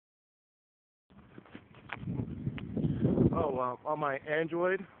So on my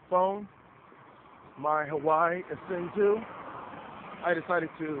Android phone, my Hawaii Ascend 2, I decided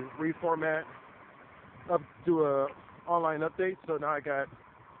to reformat, do a online update. So now I got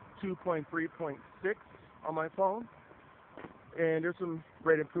 2.3.6 on my phone, and there's some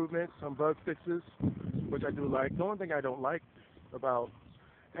great improvements, some bug fixes, which I do like. The only thing I don't like about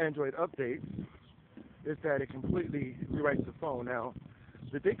Android updates is that it completely rewrites the phone. Now,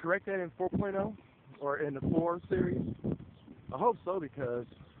 did they correct that in 4.0 or in the 4 series? I hope so, because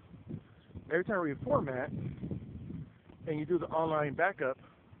every time you reformat and you do the online backup,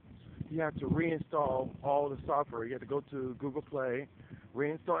 you have to reinstall all the software. You have to go to Google Play,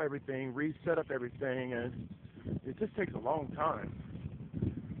 reinstall everything, reset up everything, and it just takes a long time.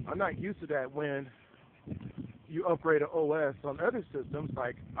 I'm not used to that when you upgrade an OS on other systems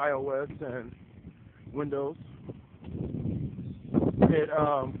like iOS and Windows.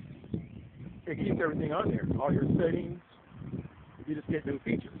 It keeps everything on there, all your settings. You just get new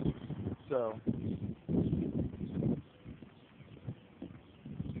features. So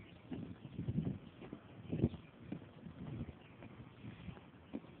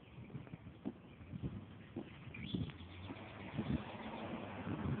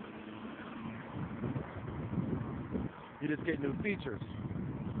you just get new features.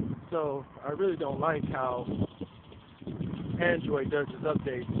 So I really don't like how Android does its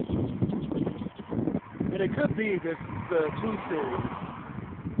updates. And it could be the 2 series,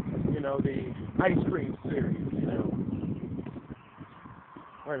 the ice cream series,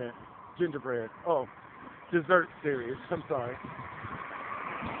 Wait a minute, gingerbread. Oh, dessert series, I'm sorry.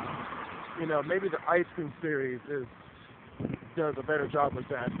 Maybe the ice cream series does a better job with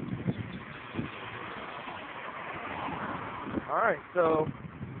that. Alright, so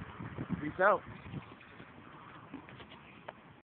peace out.